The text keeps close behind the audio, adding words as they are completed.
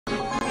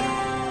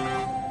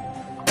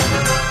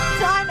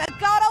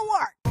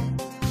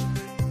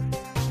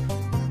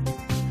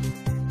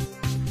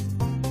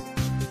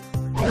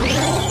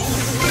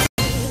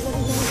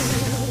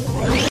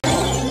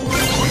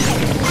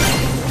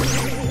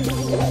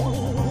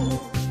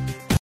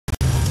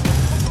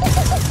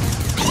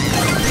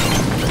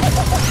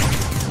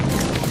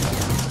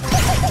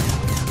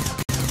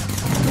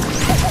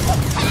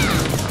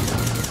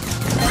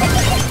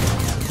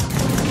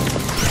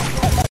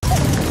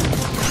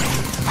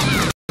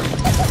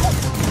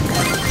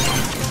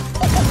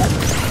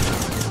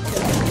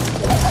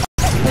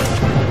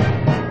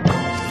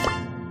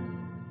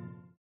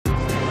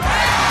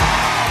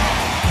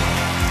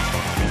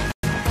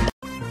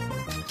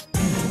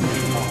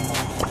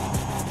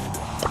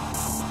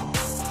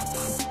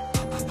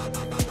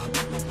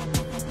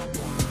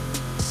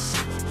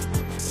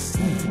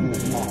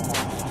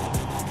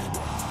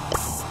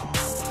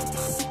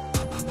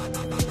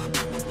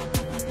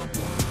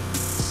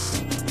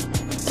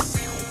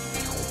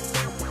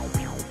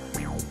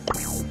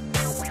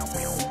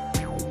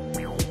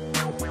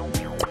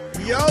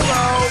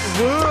YOLO!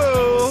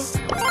 Woo!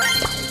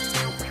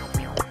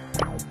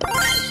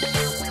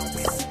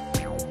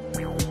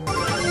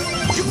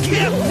 You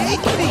can't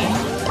make me!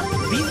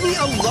 Leave me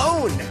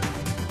alone!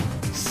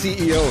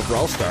 CEO of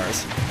Brawl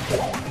Stars.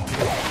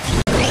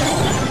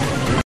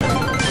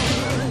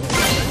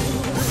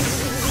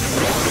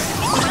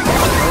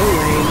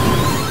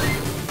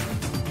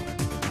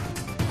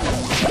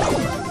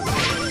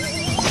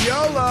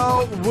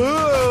 YOLO!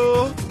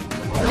 Woo!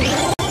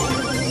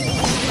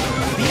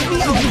 Leave me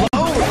alone!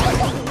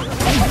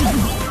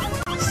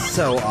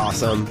 So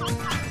awesome.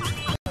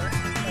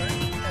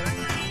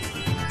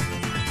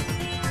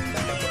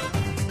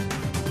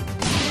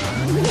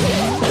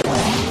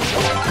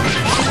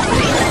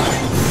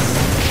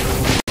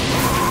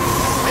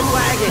 I'm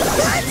lagging.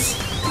 What?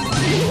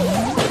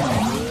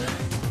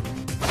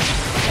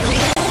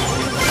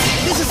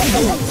 This is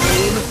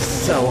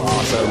so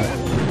awesome.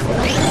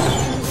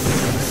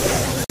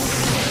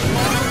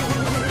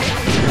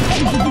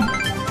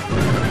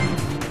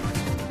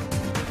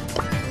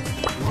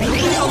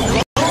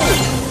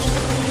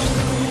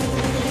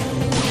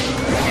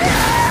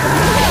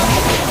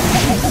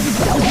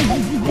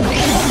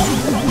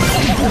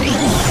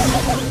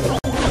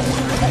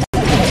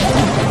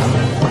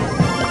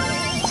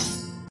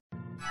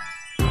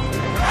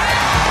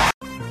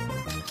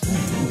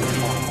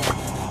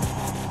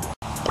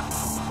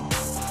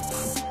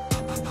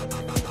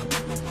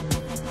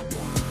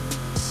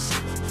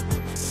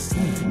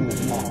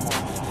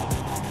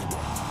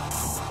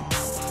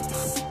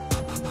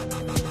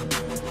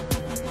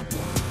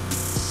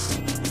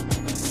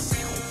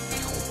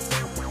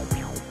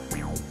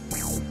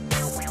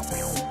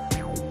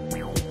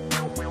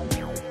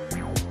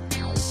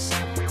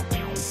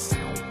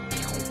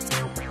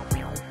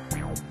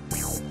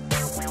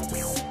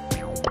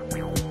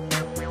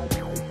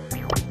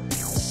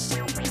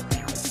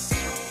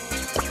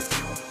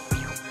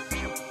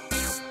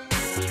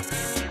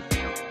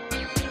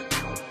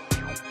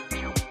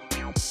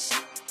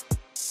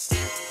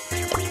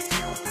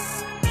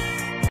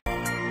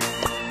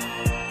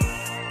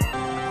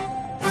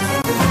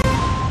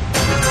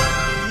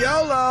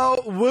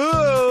 YOLO!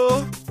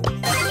 Woo!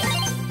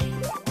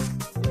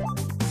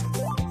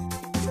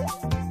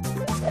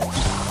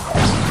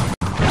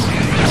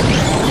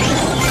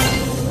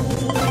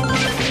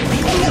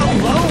 Leave me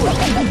alone!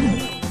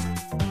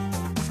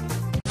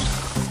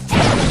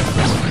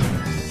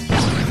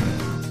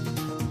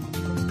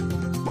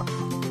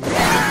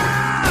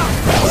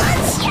 What?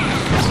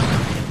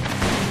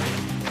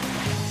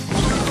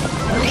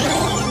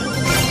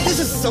 This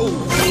is so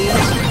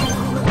weird.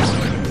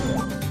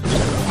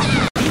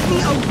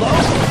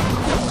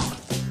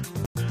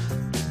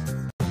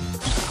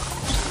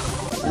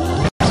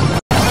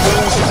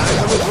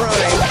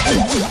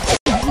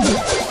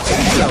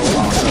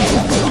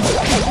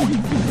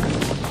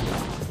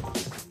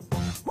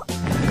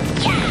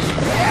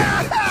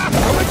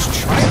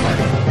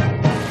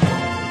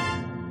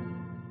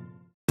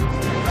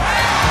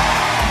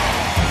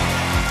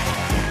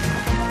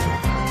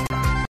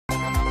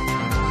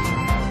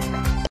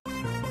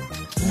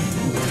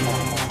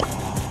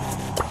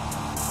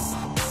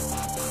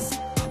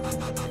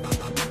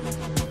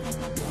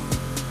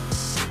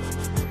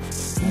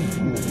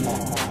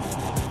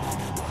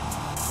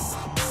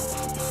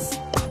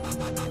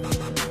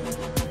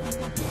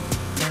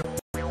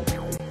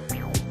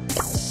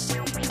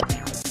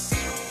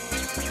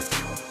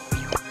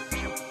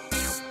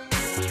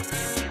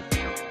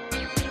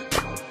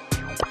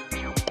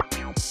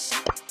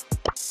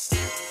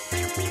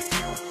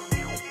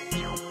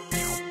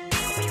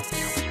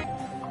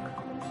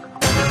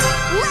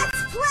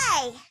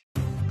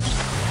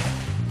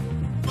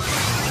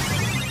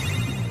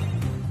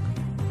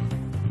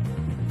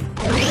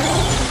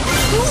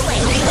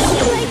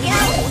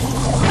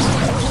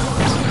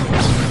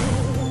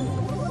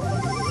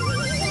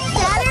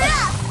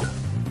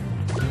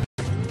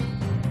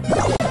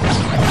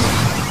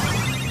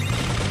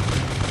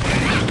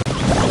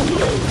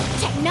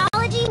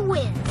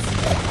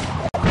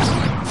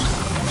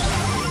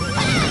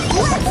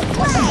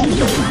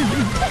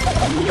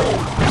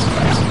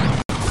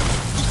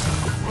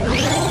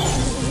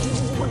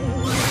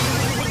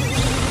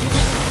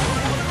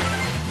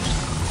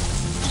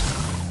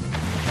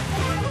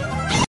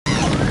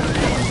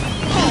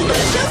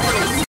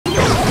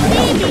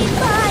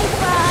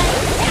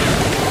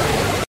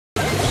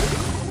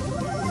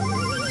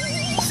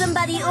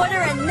 Somebody order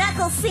a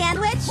knuckle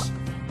sandwich?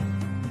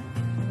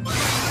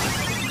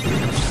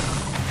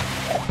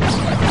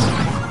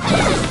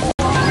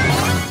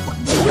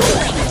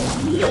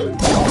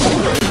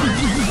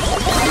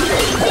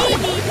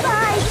 Baby,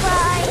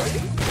 bye-bye!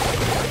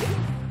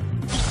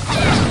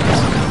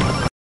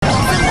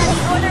 Somebody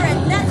order a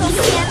knuckle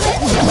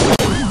sandwich?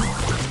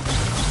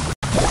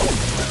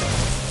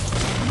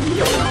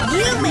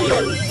 You made a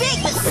big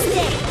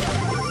mistake!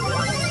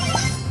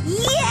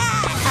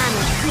 Yeah! I'm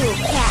a cool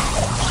cat.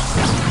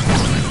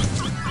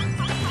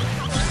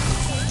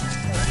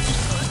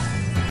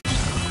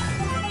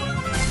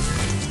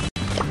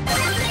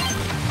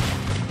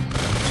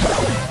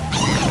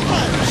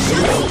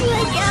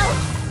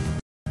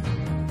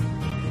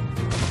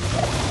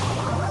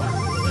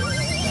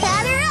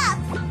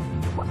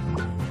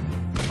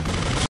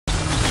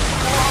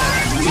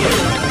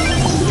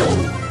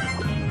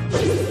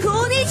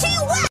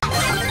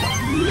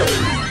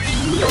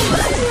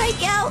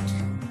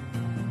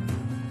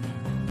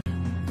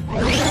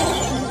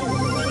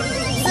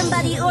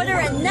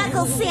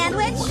 knuckle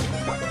sandwich?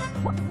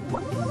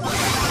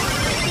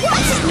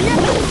 Watch it!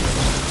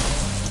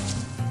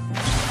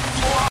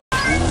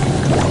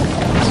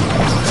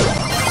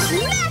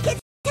 Smack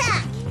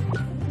attack!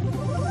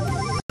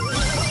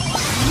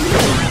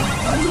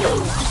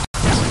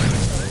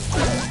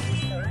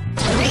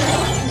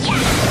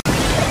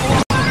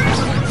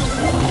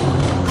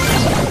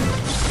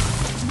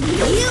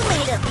 You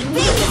made a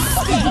big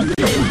mistake!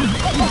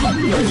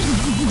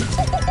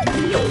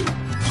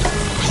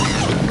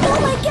 Oh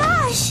my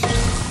gosh!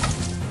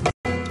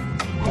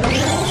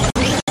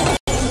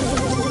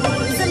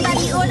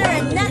 Somebody order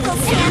a knuckle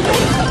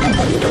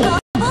sandwich!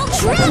 Double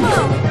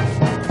trouble!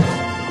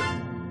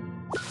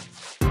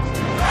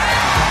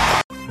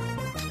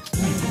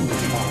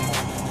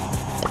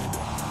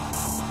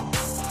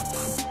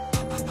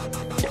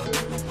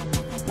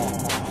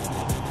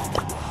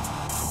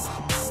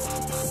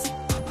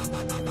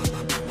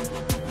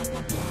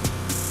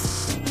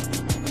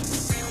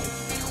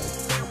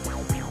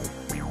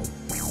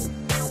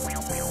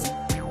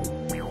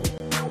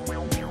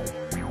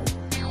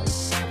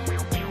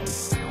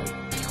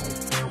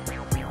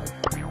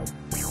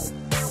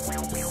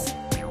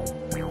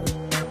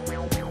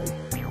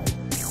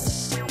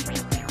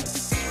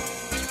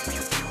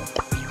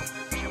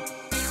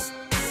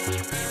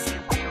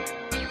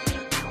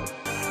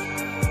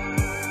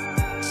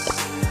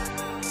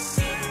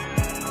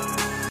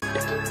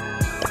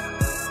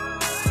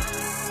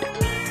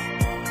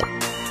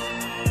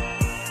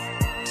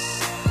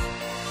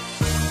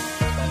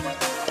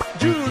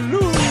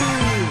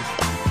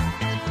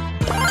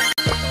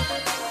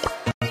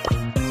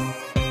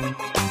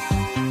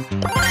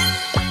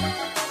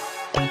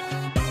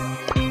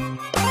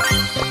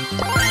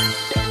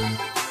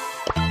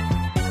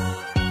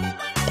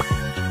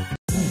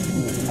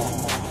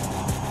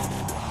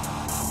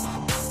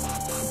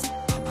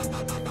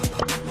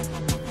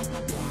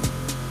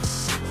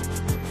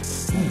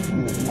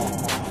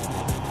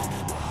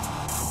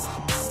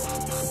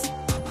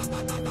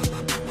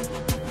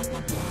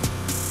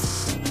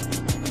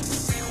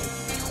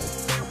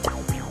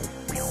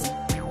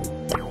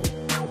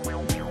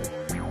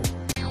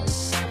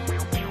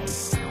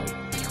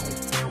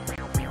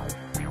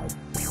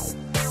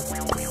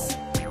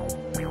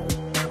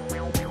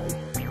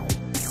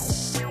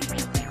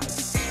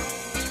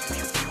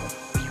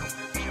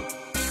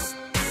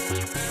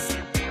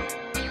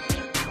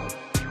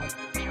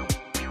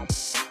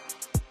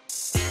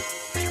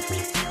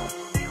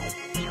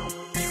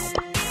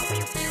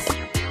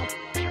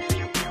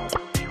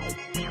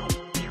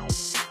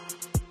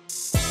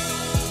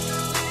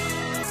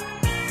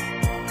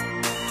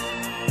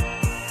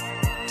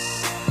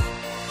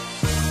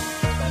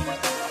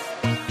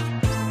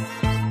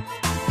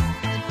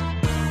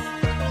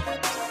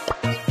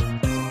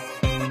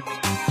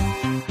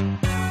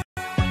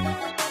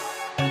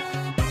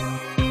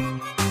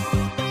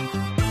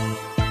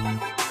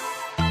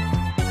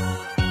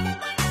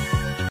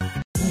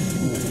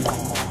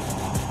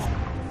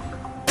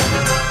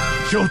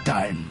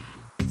 Showtime!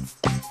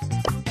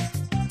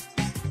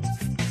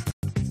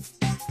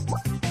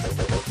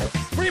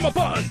 Prima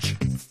punch!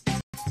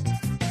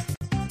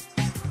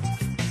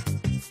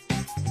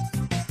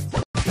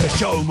 The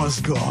show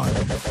must go on.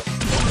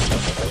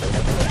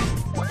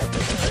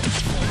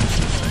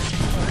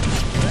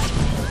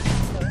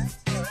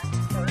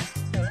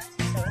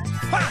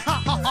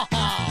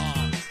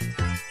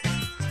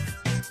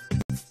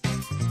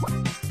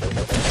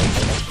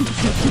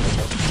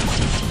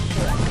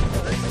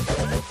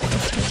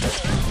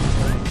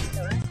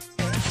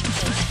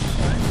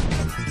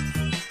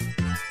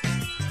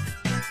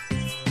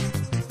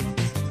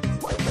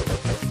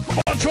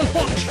 Punch on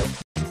punch!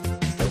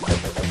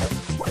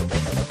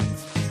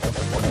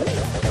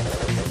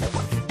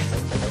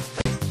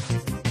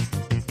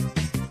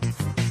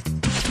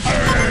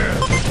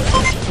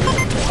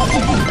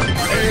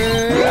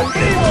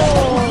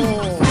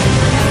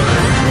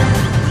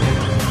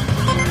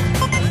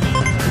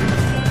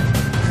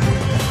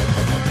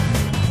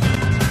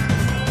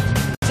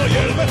 Soy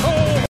el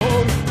mejor.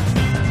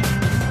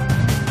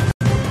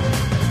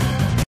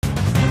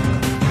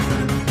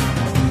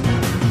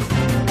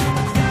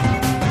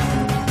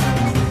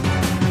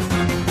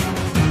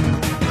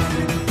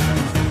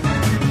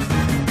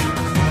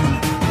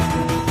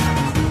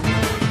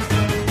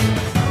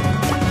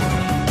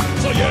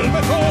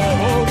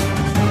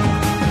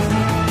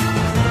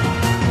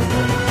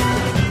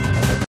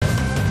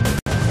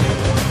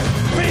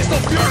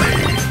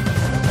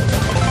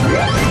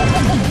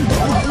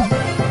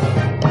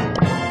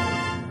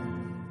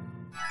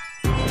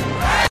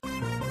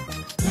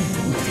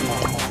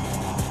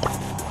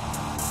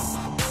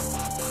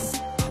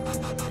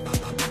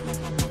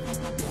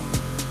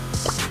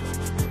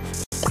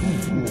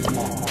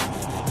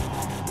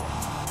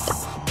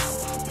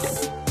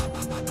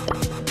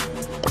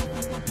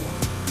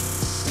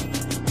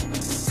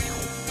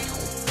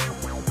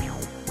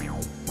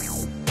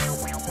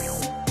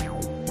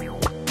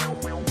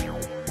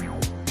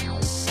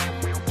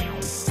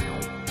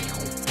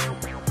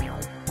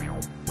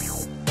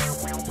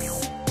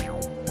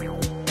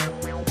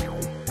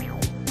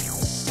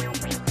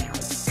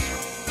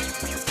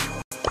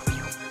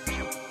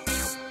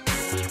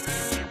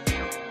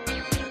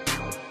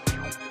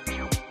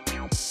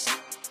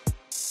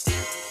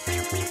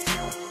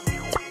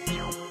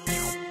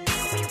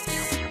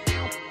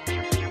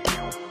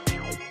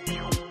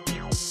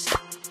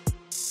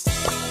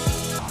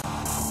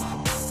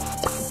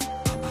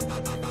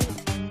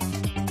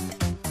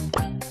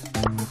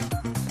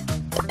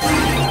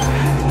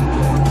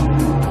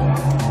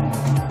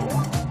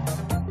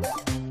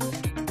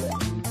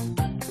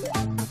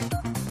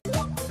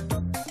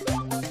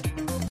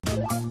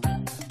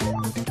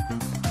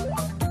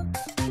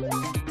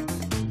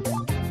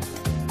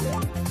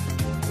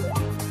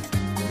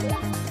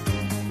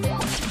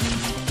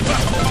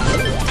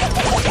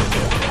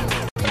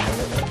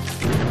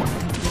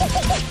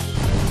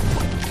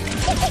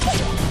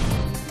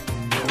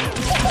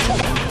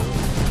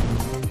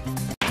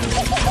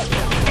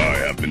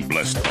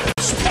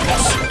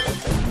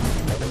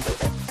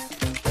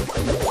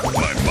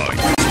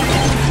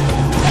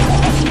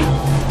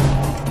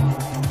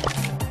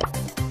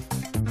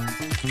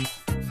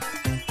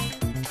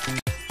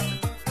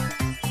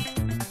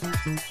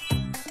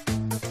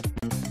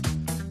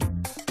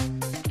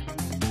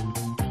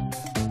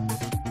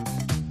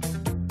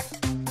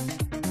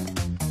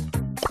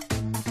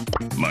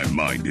 My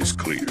mind is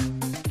clear.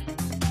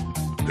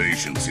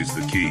 Patience is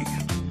the key.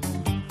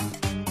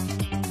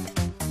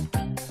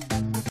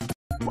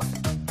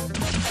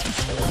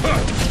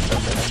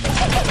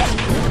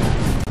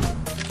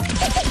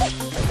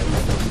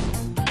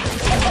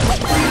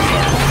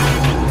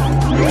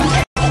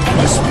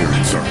 The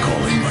spirits are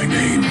calling my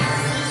name.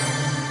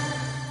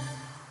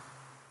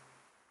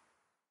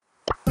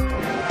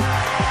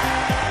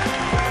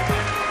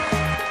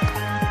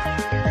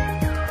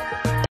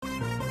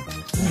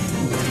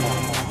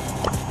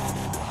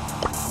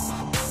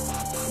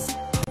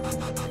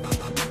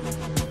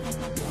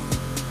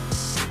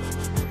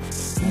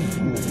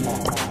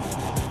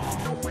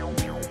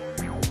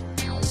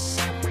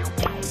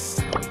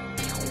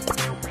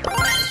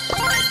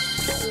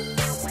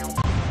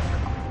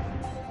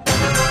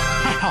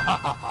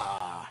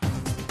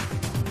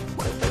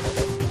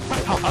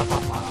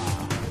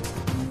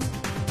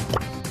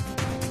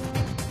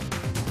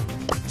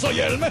 ¡Soy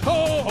el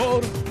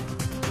mejor!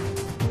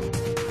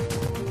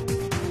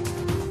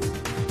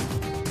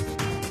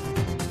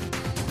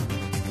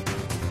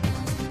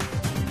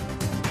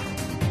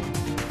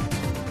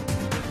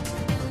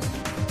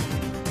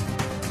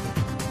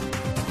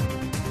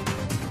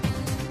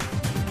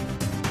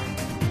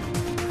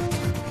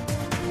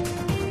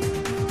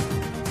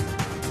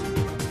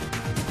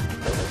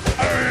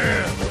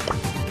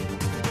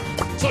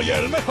 ¡Soy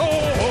el mejor!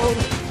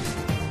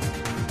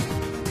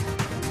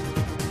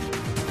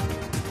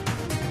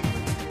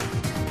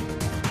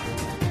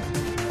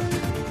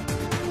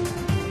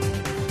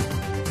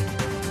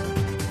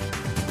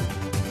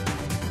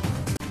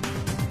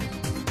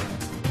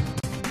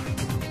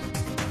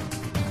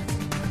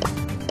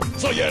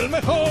 ¡Soy el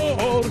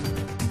mejor!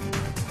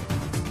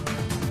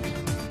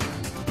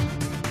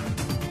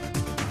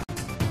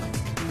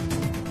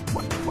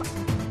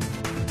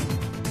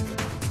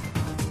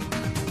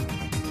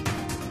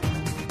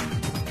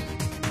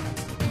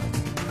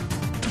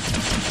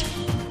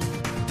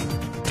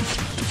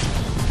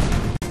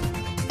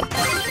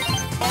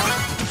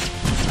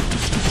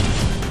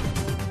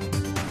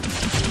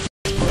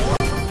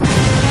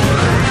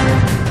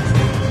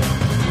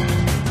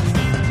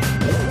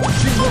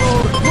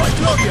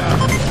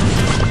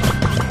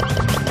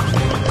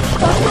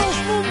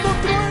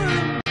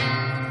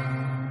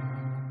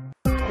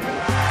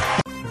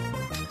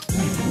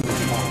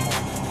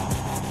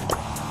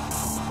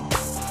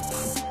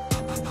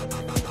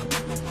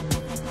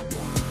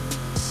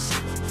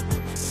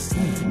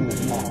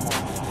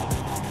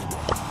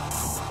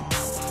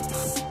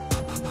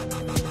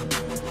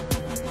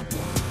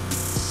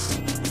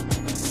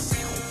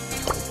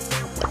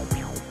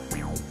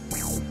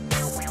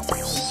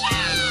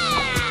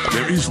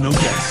 There is no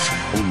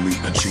death, only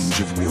a change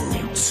of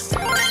worlds.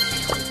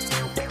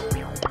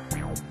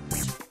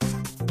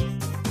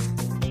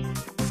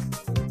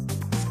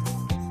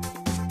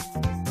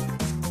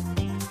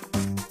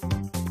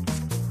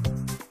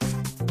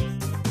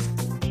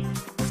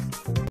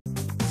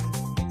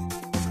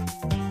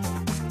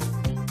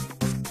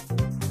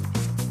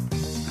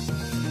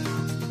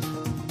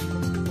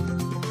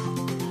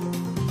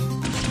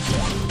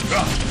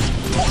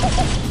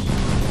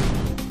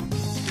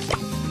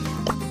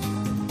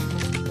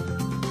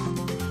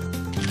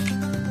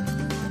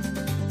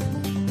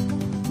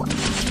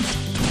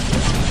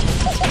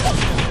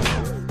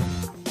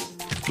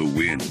 The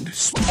wind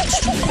speaks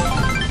to me.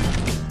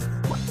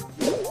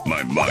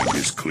 My mind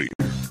is clear.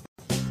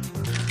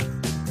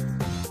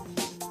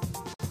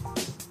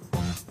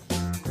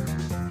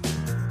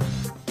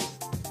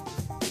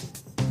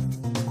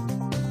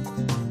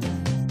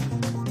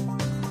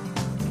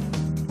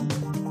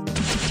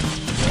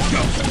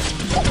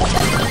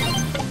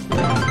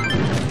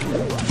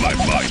 My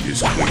mind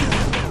is clear.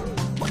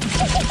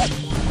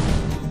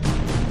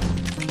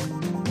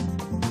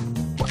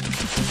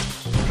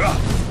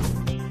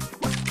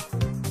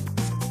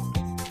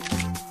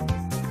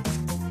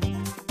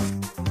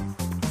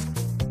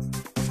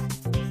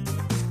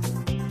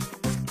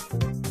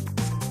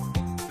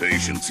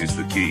 Patience is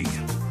the key.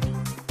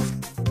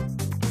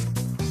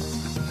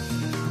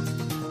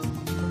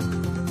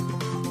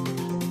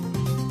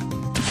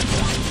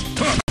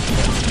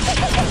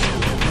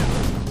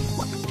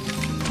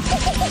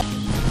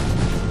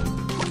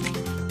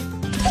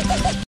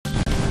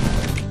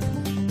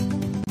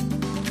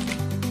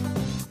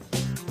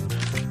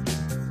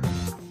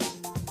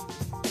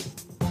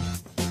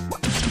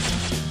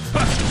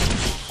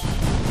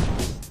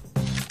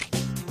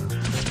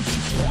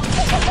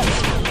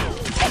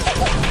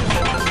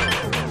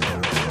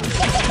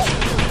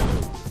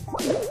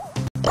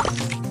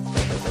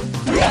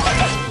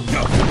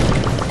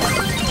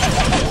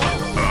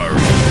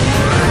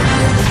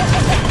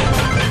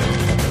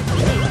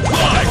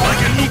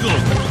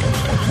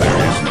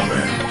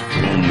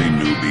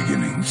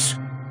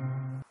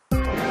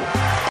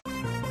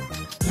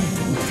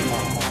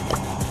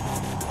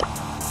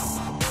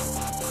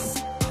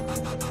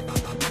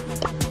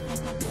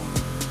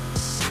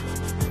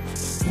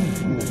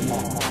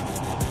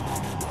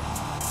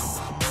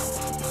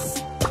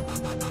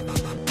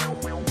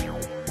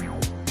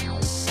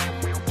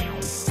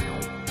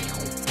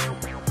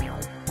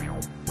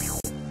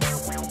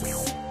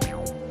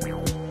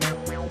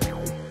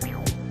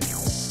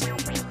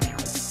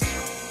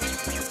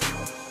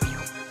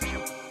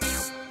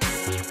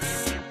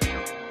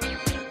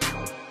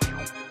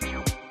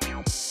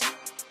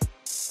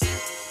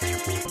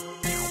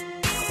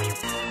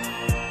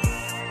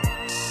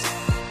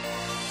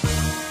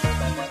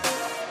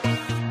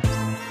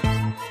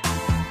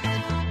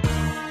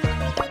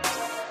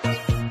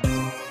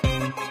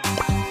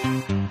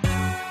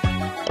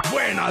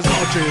 Buenas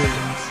noches.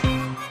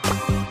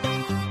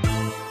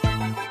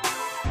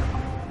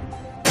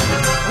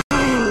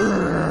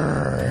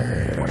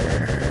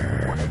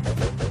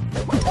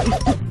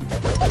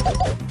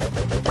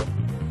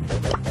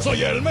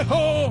 Soy el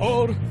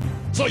mejor.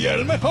 Soy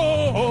el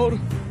mejor.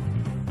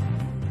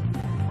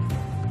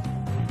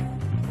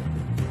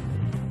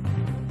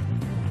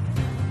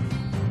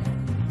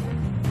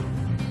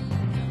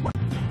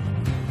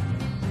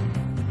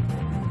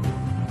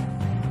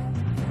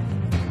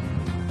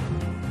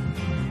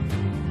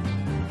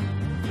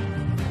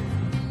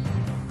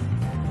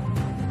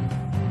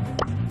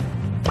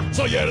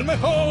 Soy el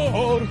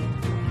mejor.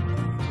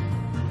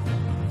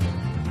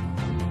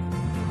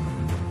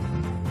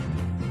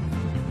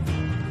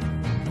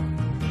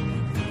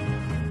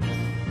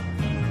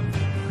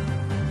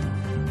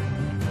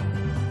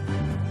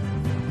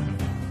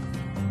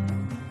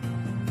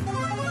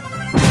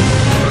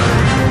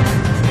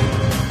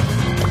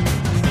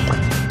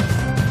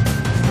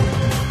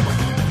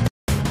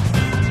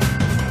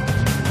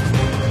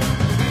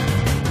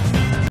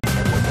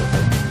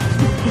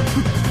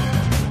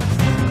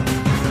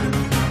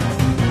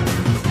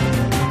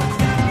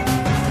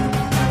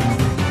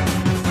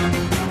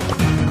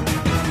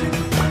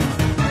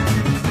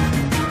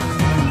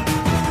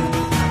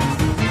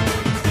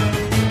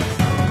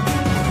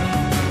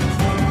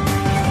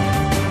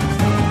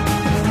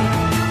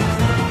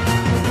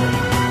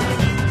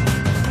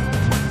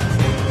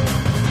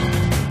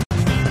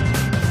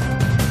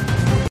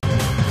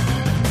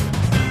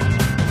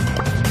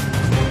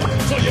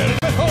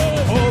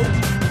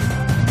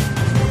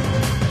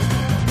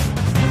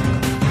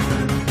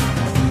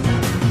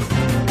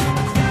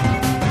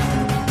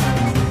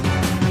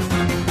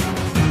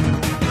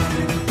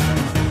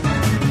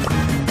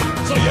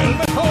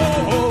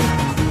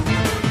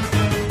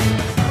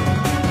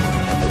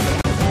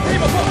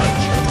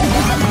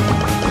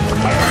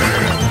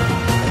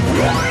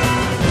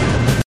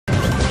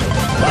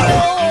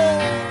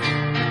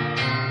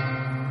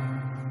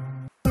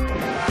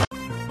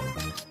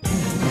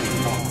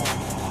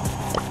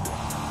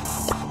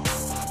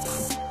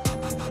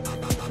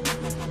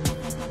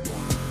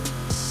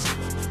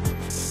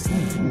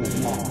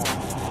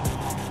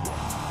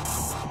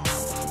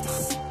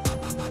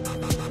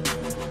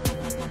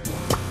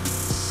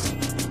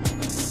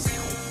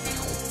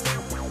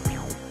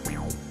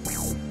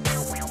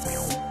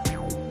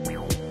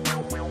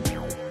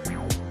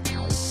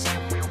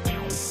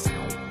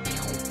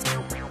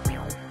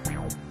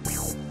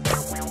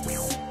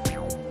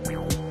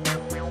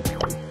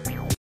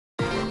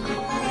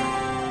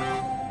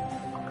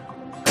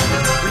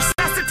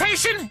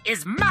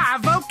 Is my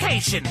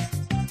vocation.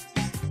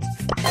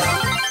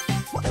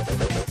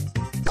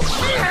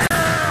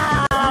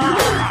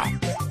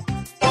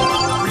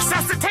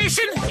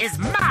 Resuscitation is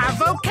my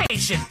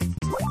vocation.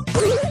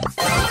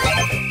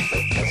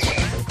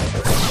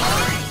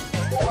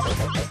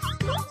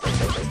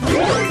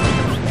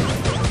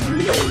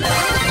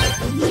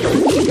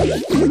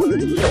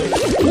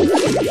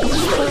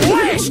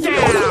 Splash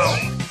down.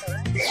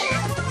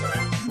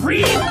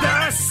 Read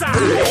the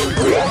sign.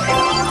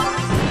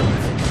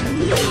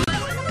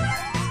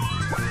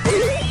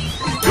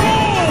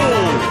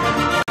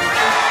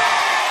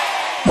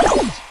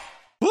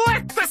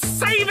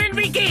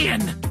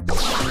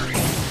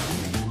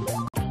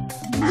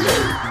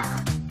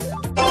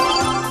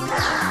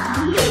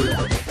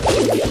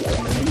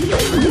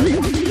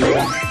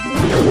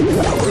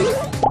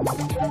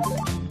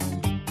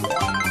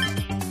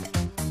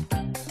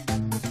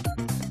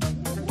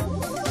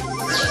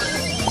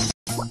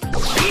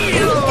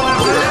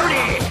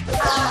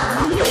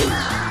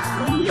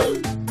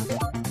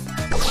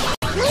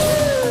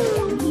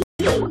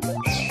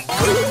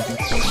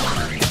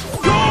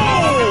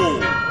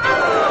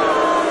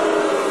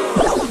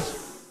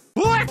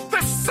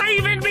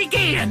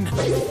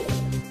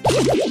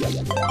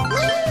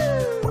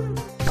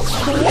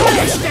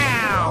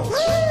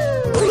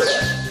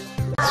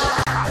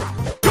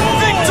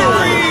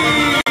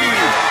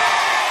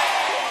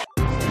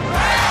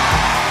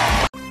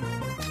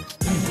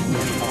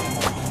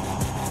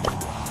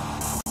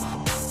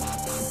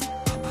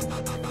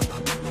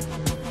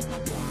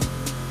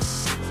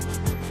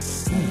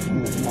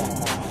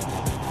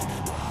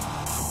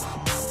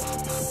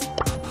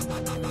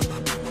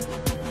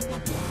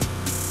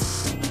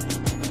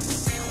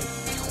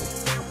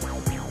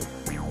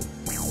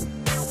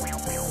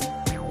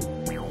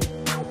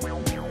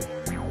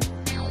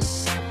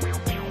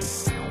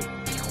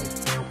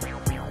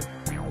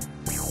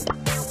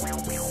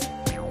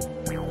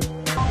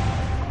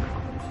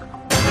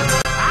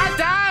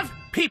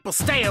 People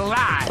stay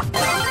alive.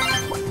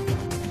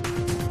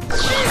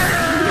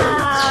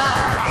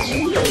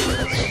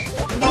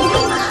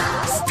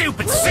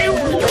 Stupid suit.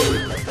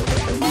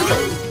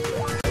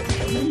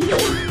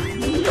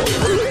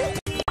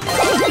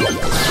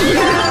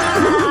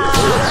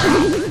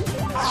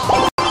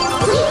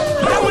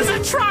 I was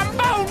a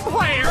trombone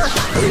player.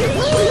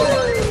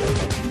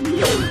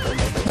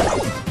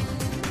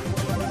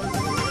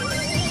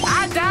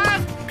 I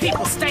dive,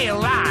 people stay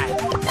alive.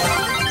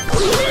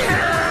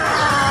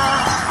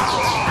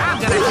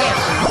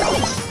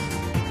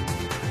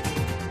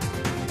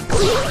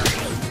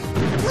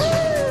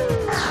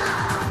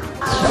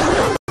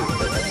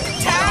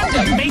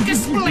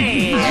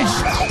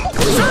 splash!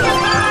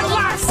 Certified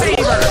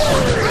lifesaver!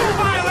 Rule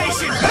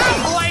violation!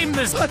 Don't blame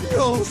this.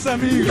 Adios,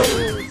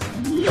 amigos.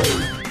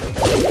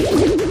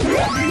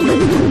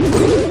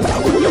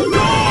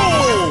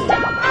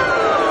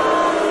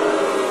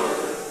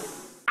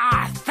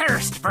 I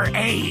thirst for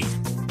aid.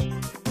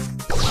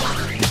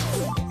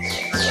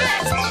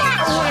 That's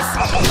marvelous!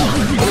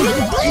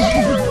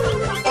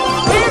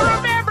 And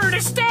remember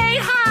to stay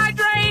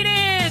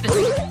hydrated!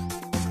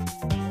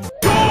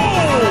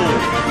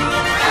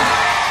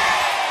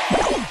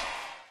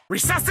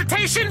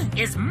 Resuscitation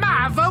is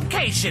my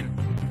vocation.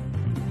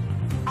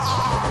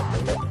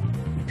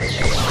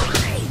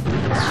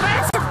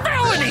 That's a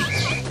felony!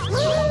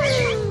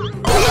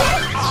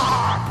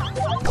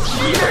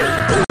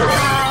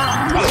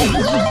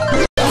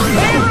 And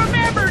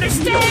remember to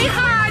stay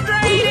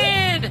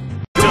hydrated!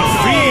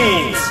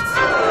 Defeat!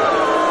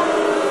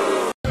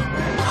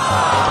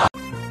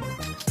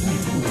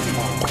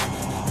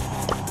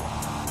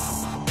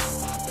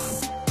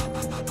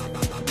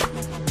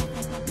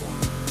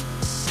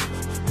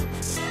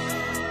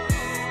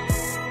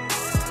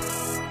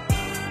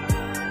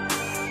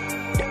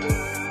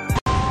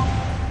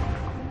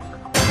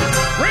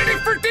 Ready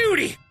for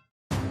duty!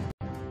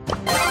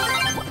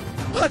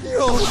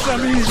 Adios,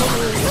 amigos.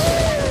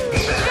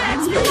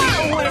 That's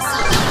marvelous!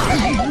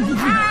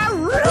 I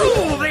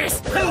rule this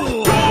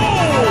pool!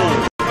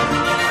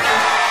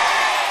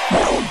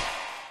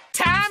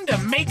 Time to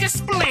make a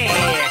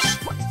splash!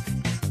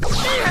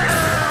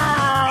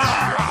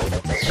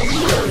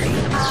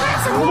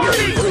 That's a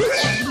warning!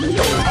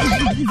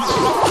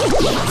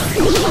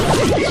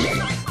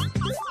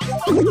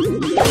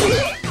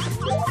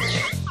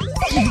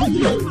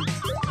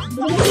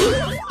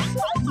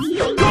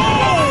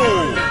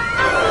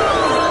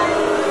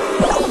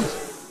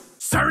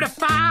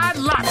 Certified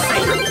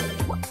lifesaver!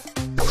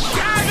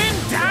 Diving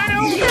dino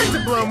not to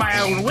blow my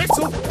own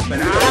whistle, but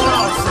I'm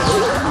awesome!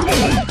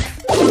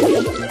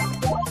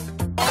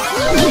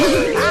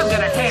 I'm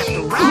gonna have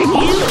to ride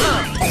you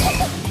up!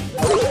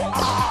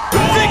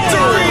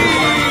 Victory!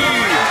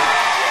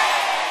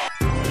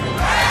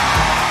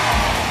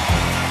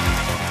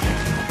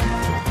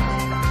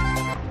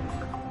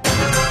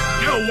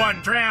 No one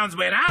drowns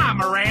when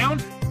I'm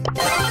around!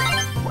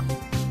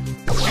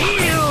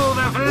 Feel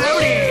the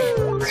floaty!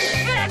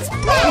 That's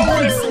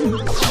marvelous!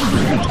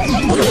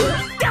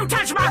 Don't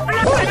touch my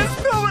float! It's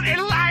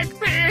floating like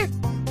this!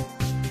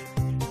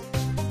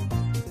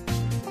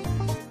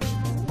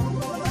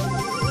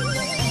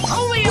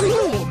 Only a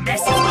fool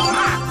messes with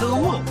my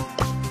pool!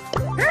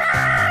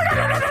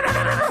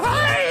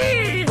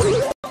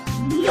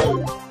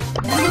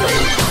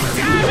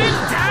 Diamond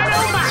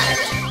dynamite!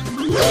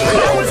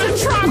 That was a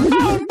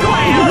trombone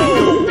player!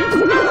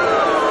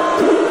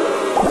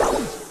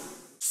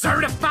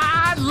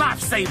 Certified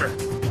lifesaver!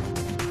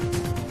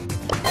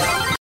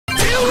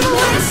 To the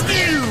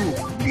rescue!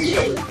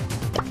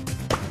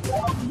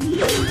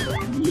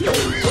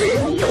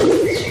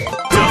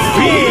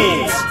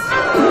 Defeat!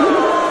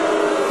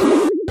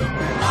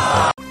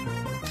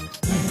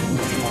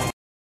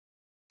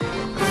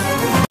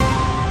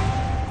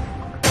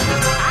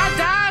 I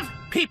dive,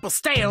 people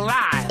stay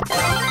alive.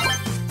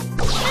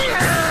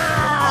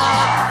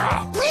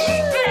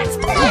 That's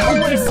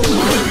marvelous!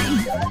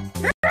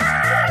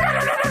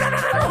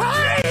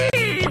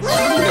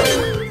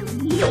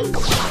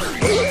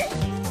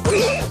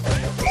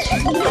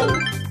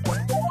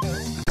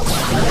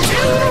 To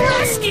the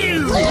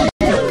rescue!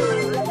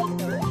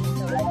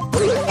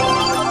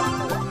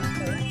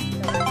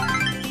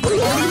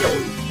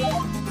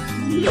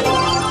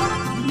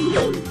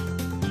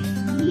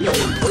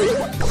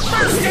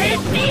 First aid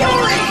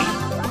fury!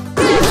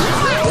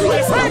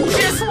 I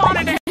just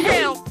wanted to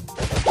help!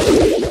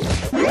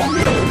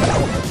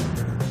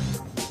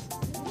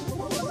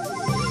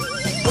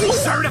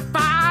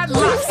 Certified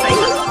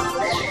lifesaver!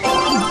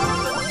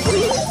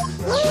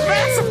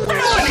 That's a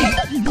felony!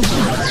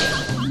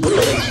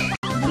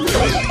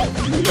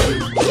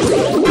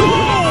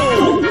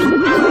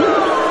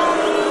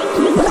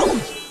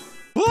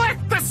 Let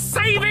the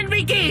saving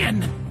begin!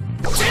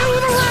 To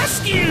the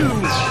rescue!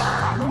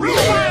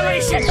 Rule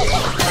violation!